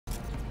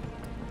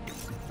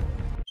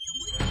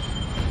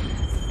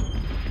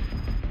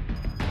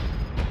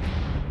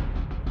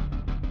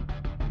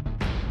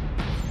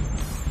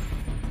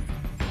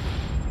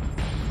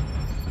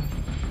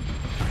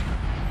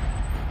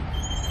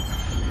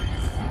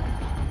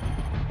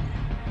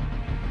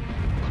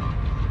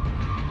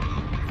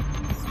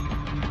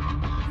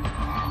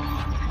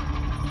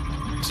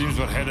Seems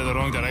we're headed the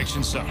wrong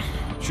direction, sir.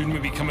 Shouldn't we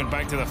be coming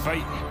back to the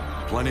fight?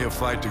 Plenty of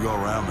fight to go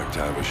around,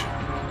 McTavish.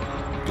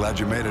 Glad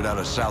you made it out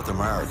of South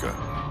America.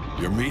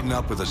 You're meeting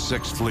up with the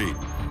 6th Fleet,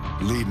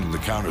 leading the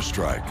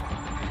counterstrike.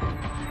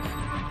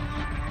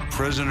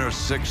 Prisoner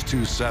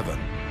 627.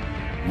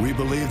 We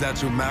believe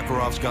that's who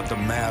Makarov's got the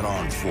Mad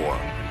on for,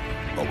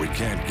 but we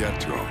can't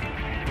get to him.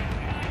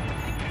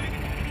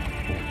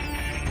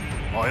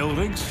 Oil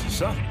rigs,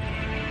 sir?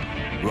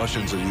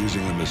 Russians are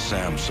using them as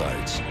SAM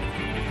sites.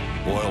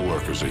 Oil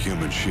workers are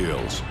human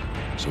shields,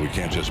 so we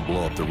can't just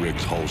blow up the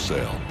rigs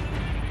wholesale.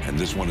 And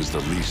this one is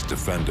the least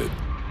defended.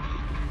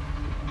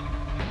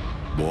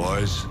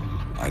 Boys,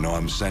 I know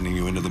I'm sending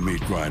you into the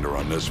meat grinder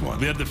on this one.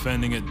 They're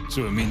defending it,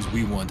 so it means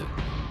we want it.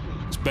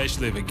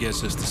 Especially if it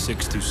gets us to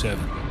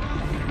 627.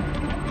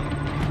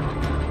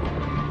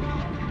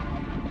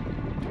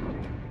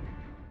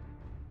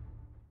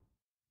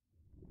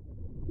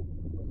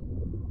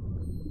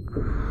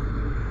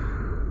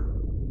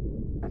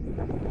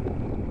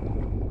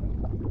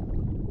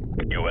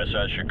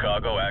 USS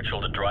Chicago,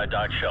 actual to dry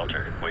dock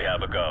shelter. We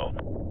have a go.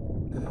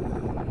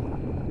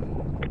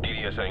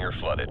 DDS hangar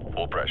flooded.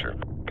 Full pressure.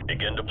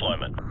 Begin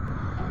deployment.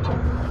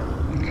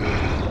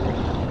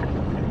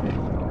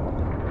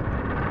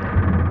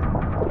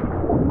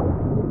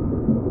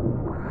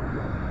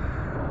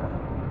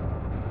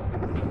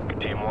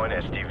 Team 1,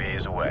 STV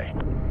is away.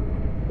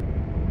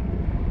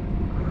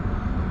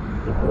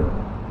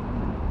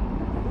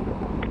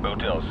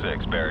 Hotel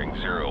 6, bearing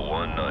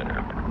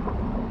 019er.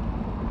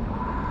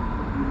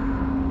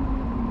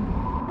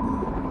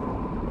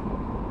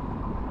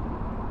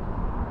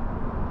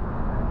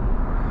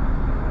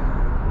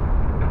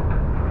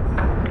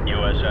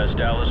 USS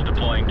Dallas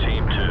deploying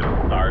Team 2.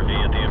 RV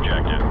at the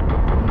objective.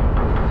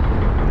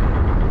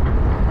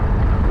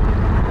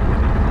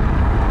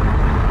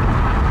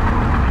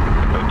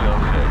 Hotel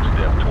 6,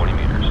 depth 20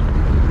 meters.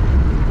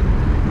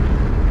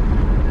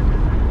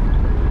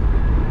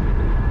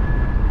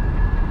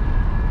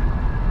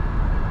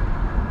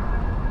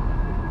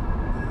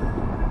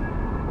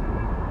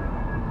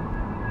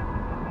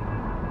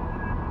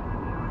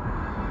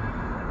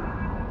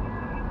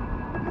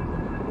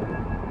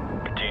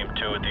 Team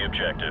 2 at the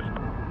objective.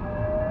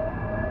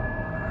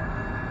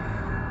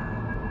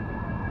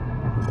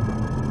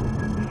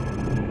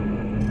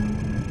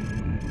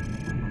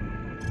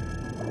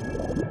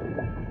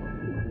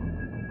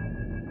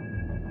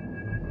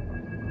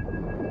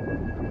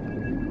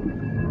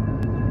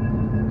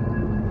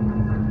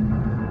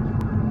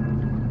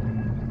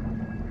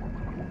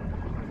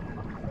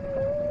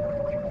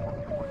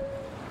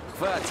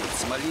 Хватит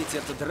смолить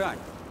эту дрань.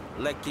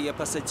 Легкие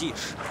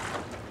посадишь.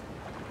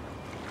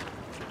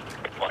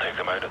 We'll take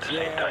them out at the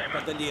same time.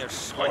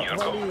 Подолешь. On your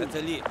go. Это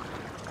ли?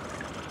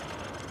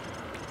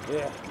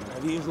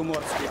 Вижу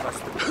морские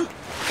посты.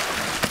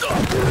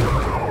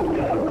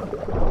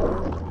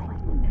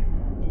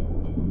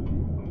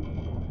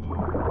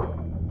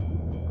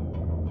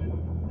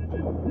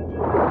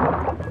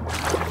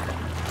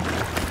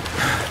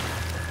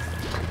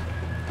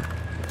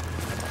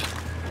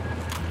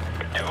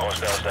 Two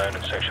hostiles down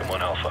in Section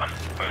 1 Alpha.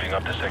 Moving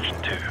up to Section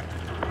 2.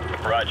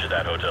 Roger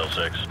that, Hotel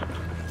 6.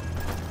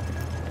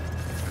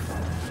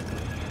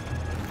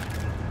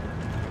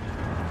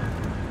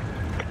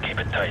 Keep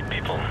it tight,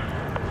 people.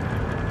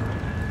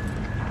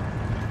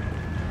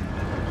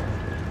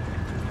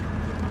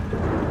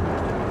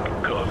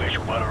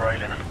 Coalition Water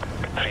Island.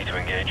 3 to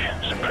engage.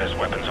 Suppress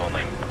weapons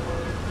only.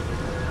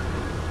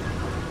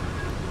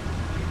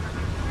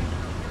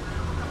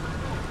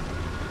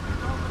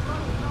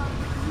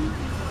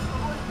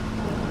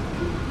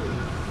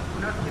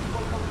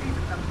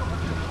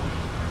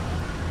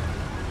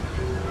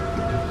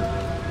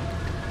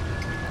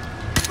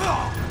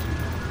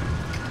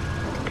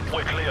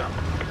 We're clear.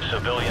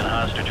 Civilian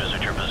hostages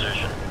at your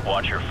position.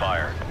 Watch your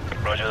fire.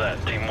 Roger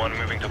that. Team 1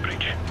 moving to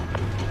breach.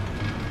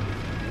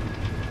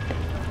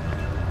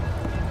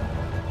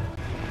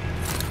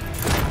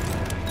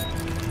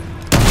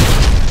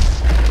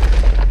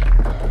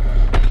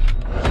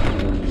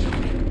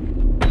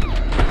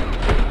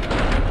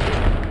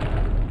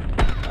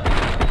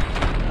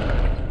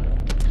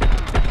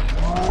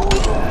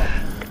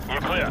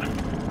 We're clear.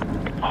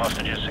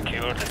 Hostages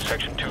secured in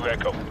Section 2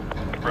 Echo.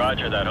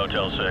 Roger that,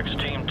 Hotel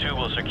 6. Team 2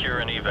 will secure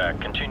an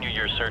evac. Continue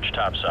your search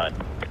topside.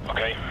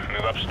 Okay,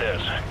 move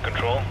upstairs.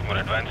 Control, we're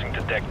advancing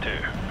to Deck 2.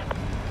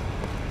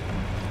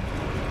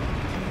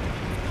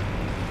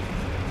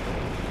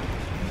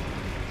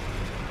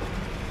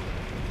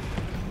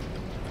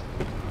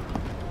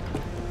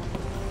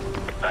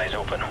 Eyes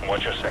open.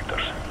 Watch your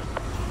sectors.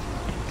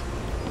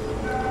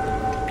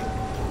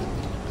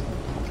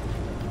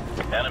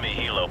 Enemy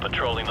helo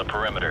patrolling the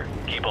perimeter.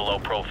 Keep a low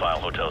profile,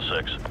 Hotel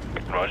 6.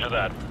 Roger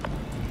that.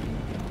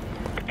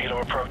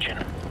 Helo approaching.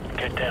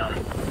 Get down.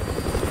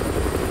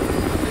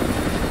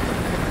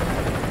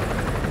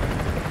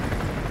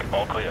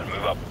 All clear.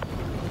 Move up.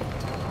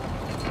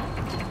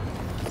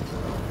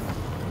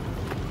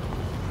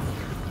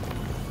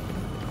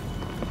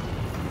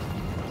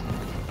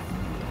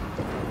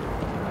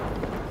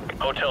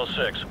 Hotel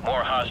 6.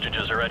 More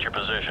hostages are at your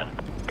position.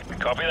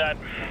 Copy that.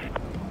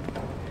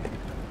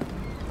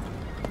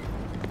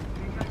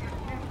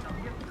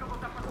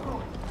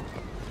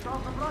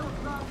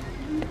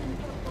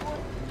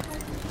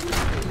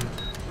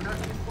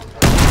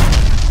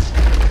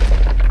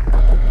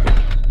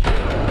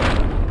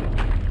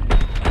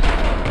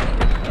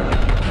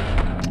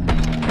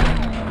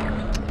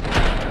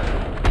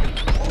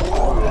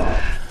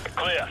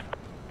 Clear.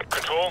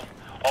 Control,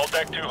 all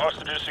deck 2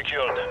 hostages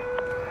secured.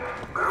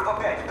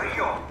 Группа 5,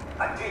 прием!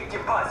 Ответьте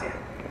базе!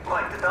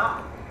 Мать, ты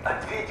там?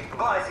 Ответь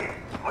базе!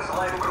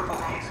 Высылаем группу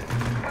вниз.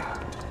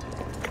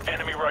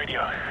 Enemy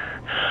radio.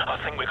 I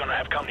think we're gonna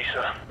have company,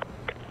 sir.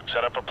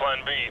 Set up a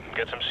plan B.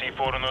 Get some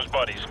C4 on those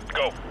bodies.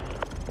 Go.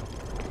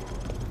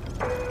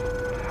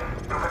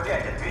 Группа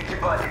 5, ответьте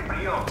базе!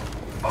 Прием!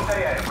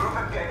 Повторяю,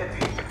 группа 5,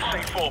 ответьте.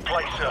 C4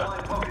 place, sir.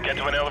 Get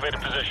to an elevated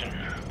position.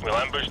 We'll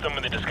ambush them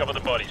when they discover the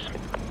bodies.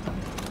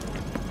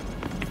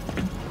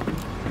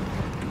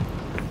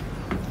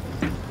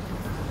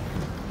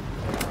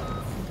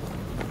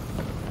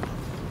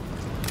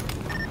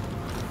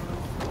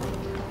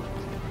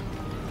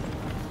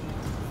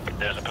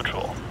 There's a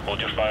patrol. Hold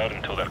your fire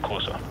until they're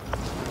closer.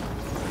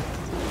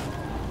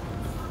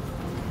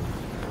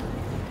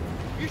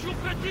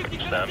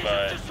 Stand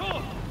by.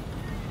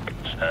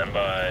 Stand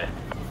by.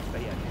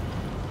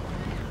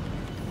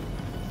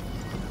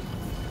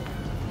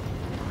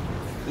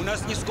 У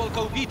нас нисколько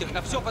убитых,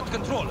 на все под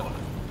контролем.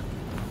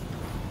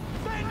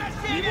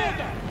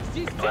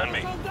 Plan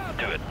B.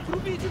 Do it.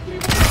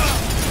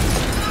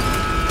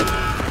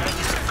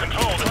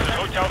 Control, this is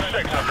Hotel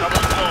 6. I'll cover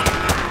the zone.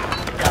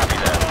 Copy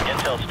that.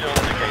 Intel still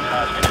indicates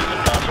hostages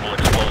and possible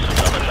explosives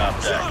on the top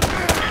deck.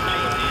 Your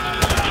team needs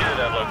to secure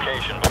that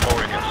location before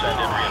we can send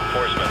in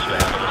reinforcements to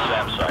handle the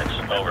SAM sites.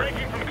 Over.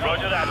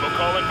 Roger that. We'll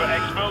call in for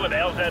Exfil at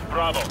LZ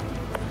Bravo.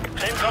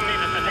 CENTCOM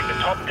needs us to take the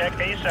top deck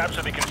ASAP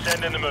so they can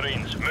send in the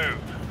Marines. Move.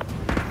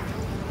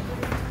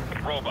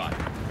 Robot.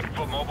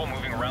 Foot mobile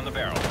moving around the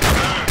barrel.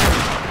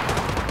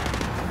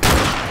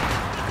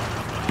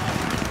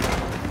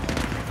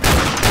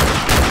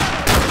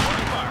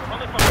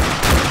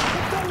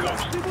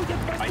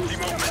 I see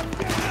movement.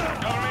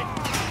 Cover me.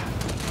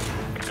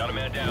 Got a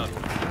man down.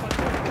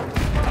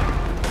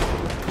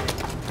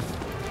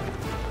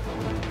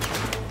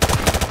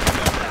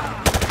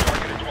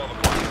 Target at 12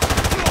 o'clock.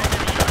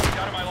 Shot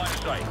out of my line of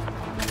sight.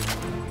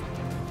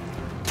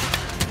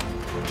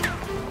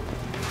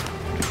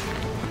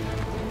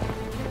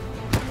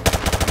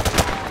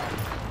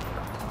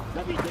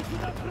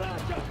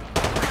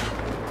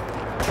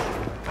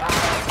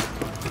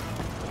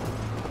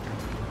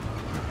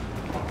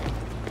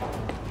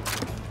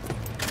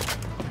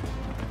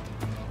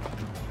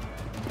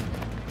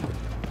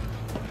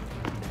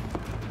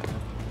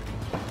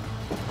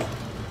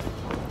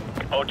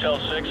 Hotel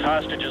 6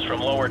 hostages from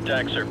lower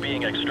decks are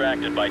being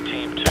extracted by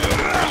Team 2.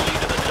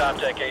 Proceed to the top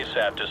deck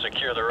ASAP to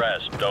secure the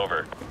rest.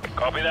 Over.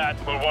 Copy that.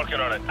 We're working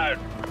on it. Out.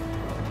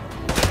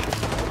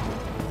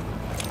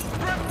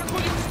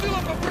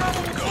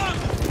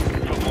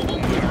 Foot mobile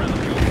moving around the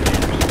field.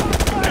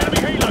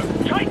 Enemy helo.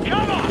 Tight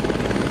cover!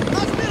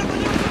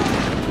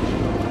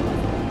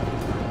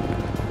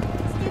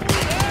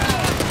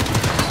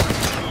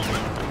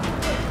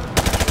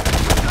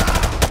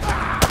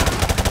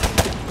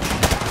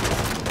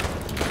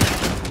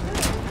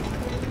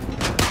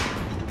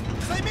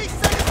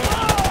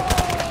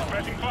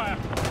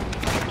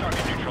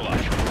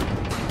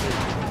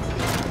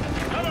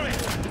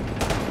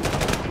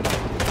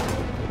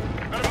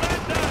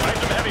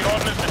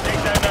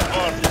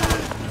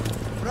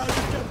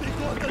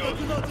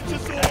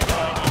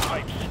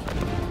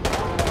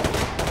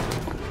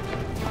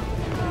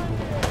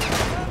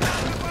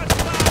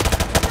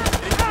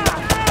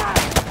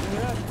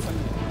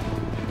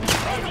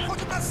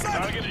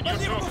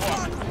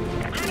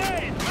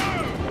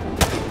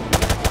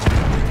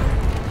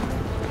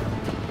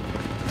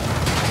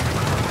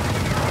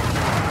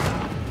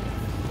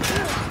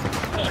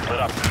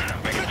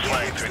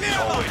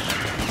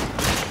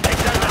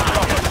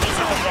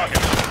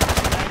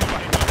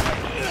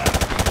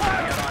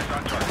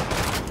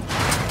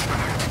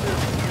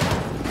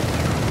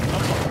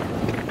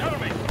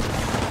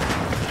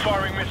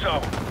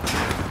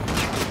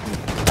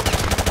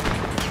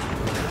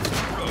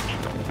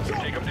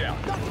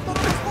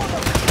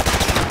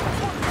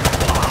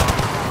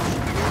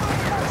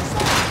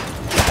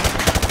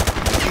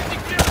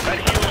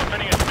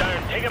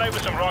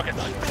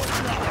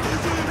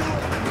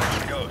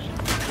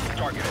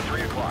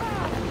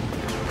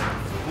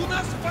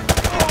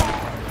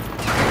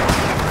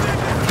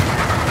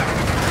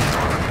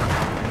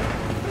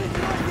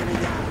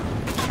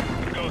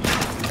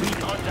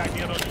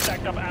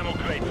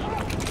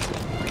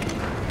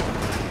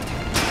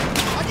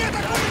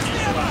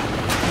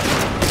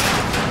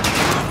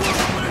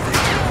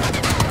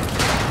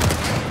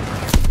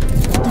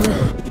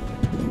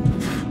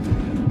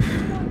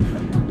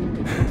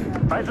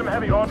 Find some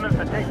heavy ordnance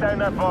to take down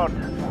that board.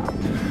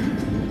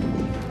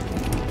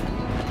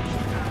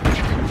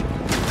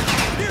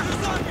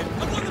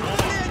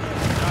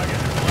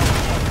 Target.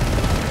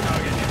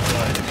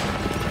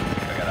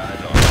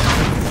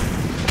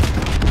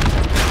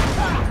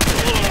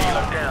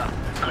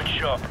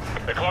 shot.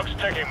 The clock's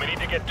ticking. We need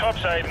to get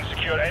topside and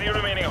secure any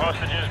remaining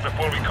hostages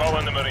before we call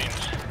in the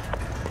Marines.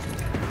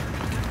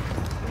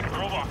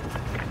 Rover,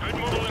 good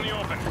mobile in the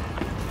open.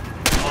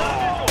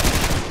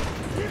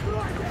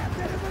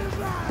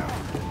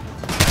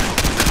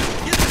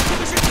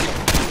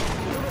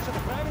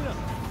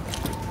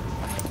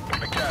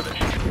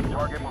 McTavish,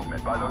 target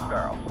movement by those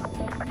barrels.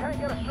 I can't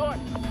get a shot.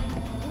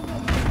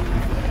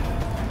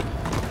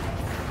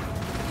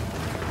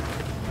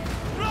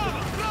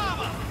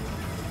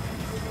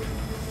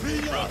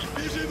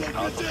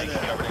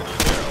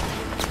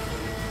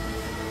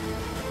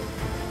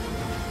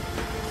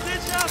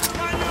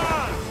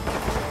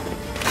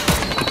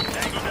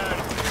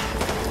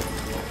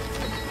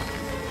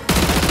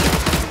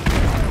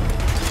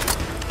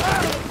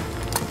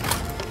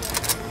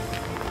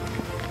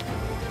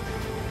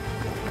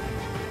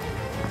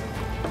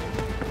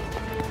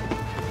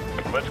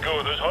 Let's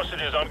go. Those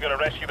hostages aren't going to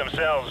rescue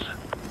themselves.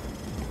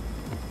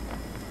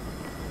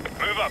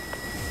 Move up.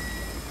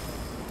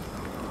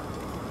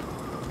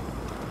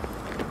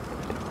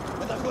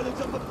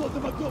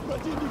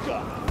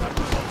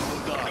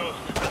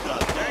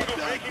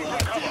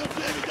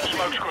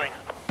 Smoke screen.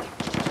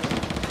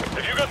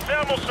 If you've got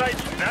thermal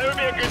sights, now would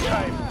be a good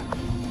time.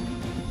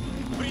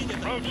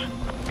 Roach,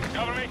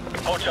 cover me.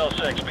 Hotel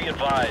 6, be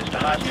advised.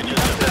 Hostages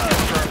have been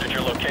confirmed at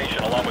your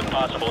location along with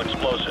possible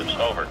explosives.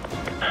 Over.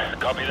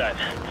 Copy that.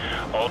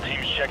 All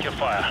teams check your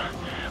fire.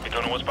 We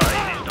don't know what's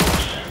behind these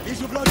doors.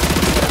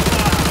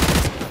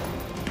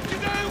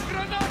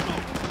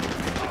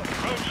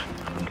 Roach,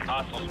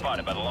 hostile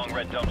spotted by the long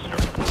red dumpster.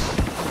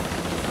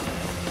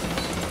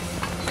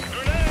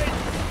 Grenade!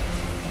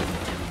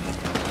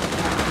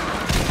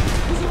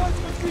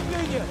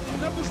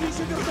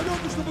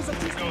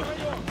 Ghost,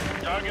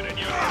 target in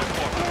your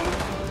uniform.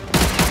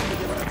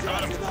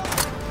 Got him.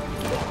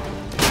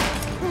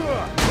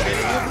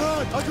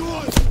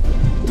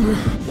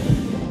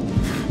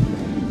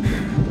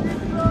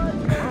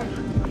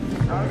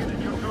 Target at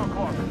you 2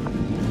 o'clock.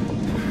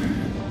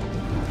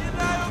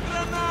 Кидаю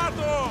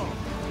гранату!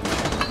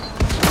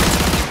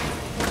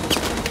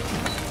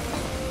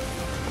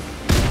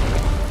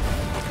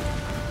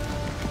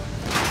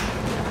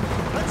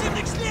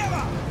 Противник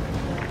слева!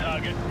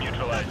 Target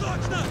neutralized.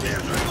 Точно!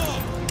 Вижу его!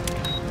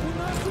 У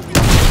нас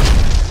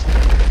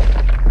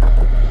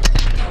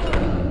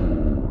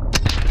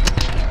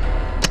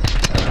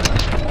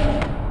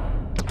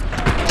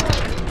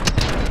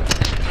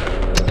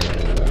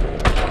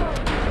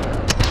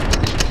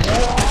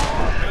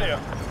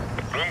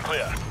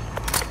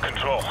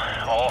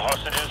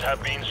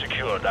have been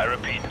secured. I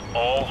repeat,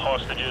 all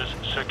hostages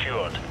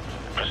secured.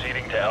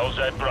 Proceeding to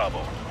LZ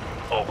Bravo.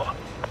 Over.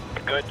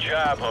 Good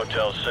job,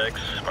 Hotel 6.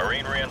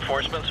 Marine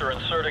reinforcements are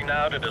inserting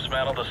now to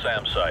dismantle the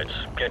SAM sites.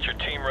 Get your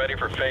team ready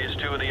for Phase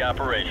 2 of the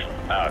operation.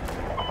 Out.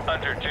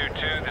 Hunter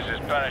 2-2, this is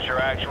Punisher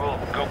Actual.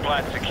 Go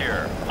plat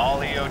secure. All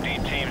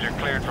EOD teams are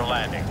cleared for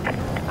landing.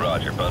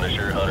 Roger,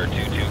 Punisher. Hunter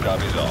 2-2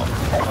 copies all.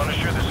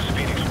 Punisher, this is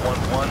Phoenix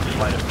 1-1,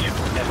 flight of 2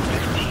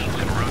 F-15s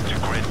en route to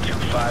grid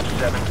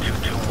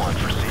 257221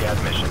 for SEAD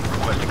mission.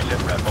 Requesting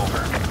sitrep,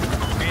 over.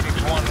 Phoenix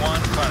 1-1,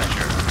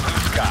 Punisher.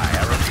 Blue sky,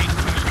 I repeat,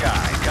 blue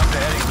sky. Come to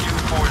heading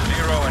 240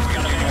 and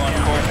continue on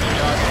course to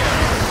target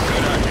area.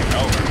 Good hunting,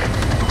 over.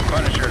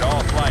 Punisher at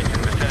all flights in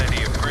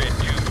vicinity of grid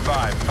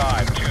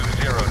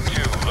 255202.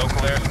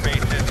 Local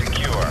airspace is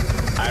secure.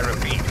 I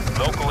repeat,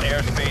 local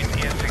airspace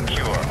is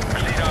secure.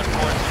 Proceed on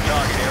course to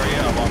target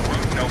area along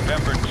route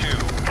November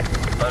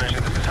 2.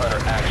 Punisher, this is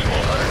Hunter Actual.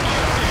 Hunter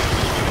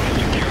 2-2 is moving to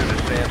secure the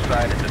SAM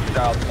site at the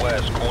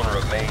southwest corner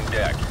of main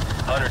deck.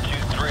 Hunter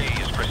 2-3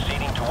 is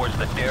proceeding towards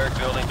the derrick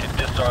building to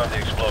disarm the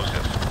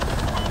explosives.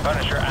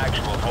 Punisher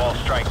Actual to all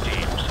strike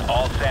teams.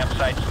 All SAM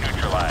sites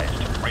neutralized.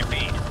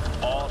 Repeat,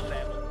 all SAM